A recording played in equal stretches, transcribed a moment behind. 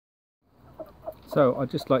So I'd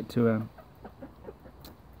just like to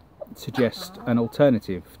suggest an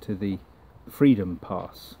alternative to the Freedom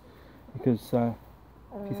Pass, because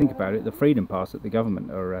if you think about it, the Freedom Pass that the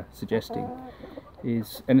government are suggesting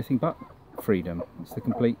is anything but freedom. It's the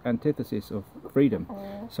complete antithesis of freedom.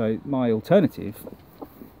 So my alternative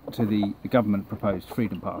to the government proposed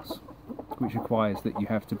Freedom Pass, which requires that you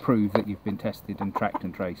have to prove that you've been tested and tracked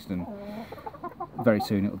and traced, and very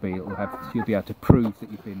soon you'll be able to prove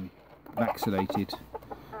that you've been vaccinated,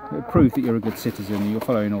 prove that you're a good citizen and you're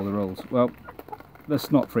following all the rules. Well,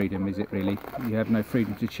 that's not freedom, is it really? You have no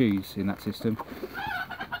freedom to choose in that system.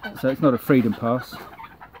 So it's not a Freedom Pass.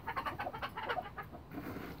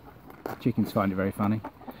 Chickens find it very funny.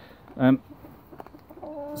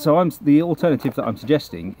 So the alternative that I'm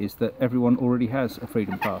suggesting is that everyone already has a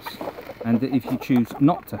Freedom Pass, and that if you choose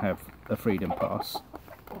not to have a Freedom Pass,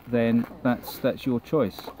 then that's your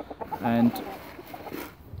choice. And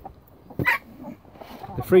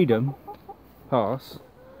the Freedom Pass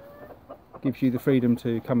gives you the freedom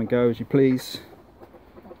to come and go as you please,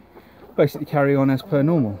 basically carry on as per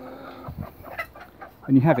normal,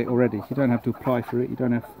 and you have it already. You don't have to apply for it. You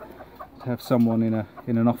don't have to have someone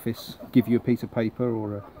in an office give you a piece of paper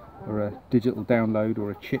or a digital download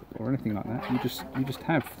or a chip or anything like that. You just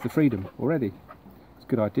have the freedom already. It's a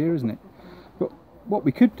good idea, isn't it? But what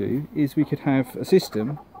we could do is we could have a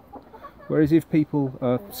system whereas if people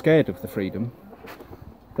are scared of the freedom,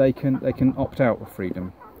 they can opt out of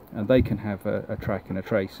freedom, and they can have a track and a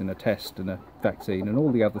trace and a test and a vaccine and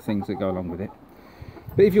all the other things that go along with it.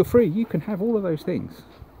 But if you're free, you can have all of those things.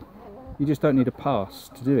 You just don't need a pass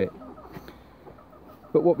to do it.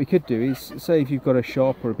 But what we could do is, say if you've got a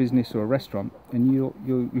shop or a business or a restaurant and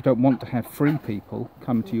you don't want to have free people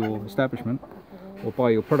come to your establishment or buy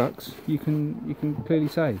your products, you can clearly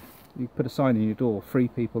say, you put a sign in your door, free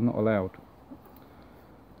people not allowed.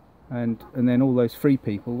 And then all those free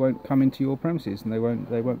people won't come into your premises and they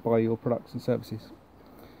won't buy your products and services.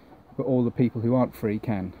 But all the people who aren't free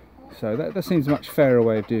can. So that seems a much fairer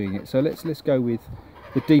way of doing it. So let's go with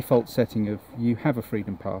the default setting of you have a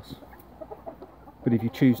Freedom Pass. But if you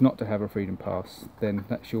choose not to have a Freedom Pass, then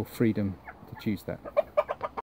that's your freedom to choose that.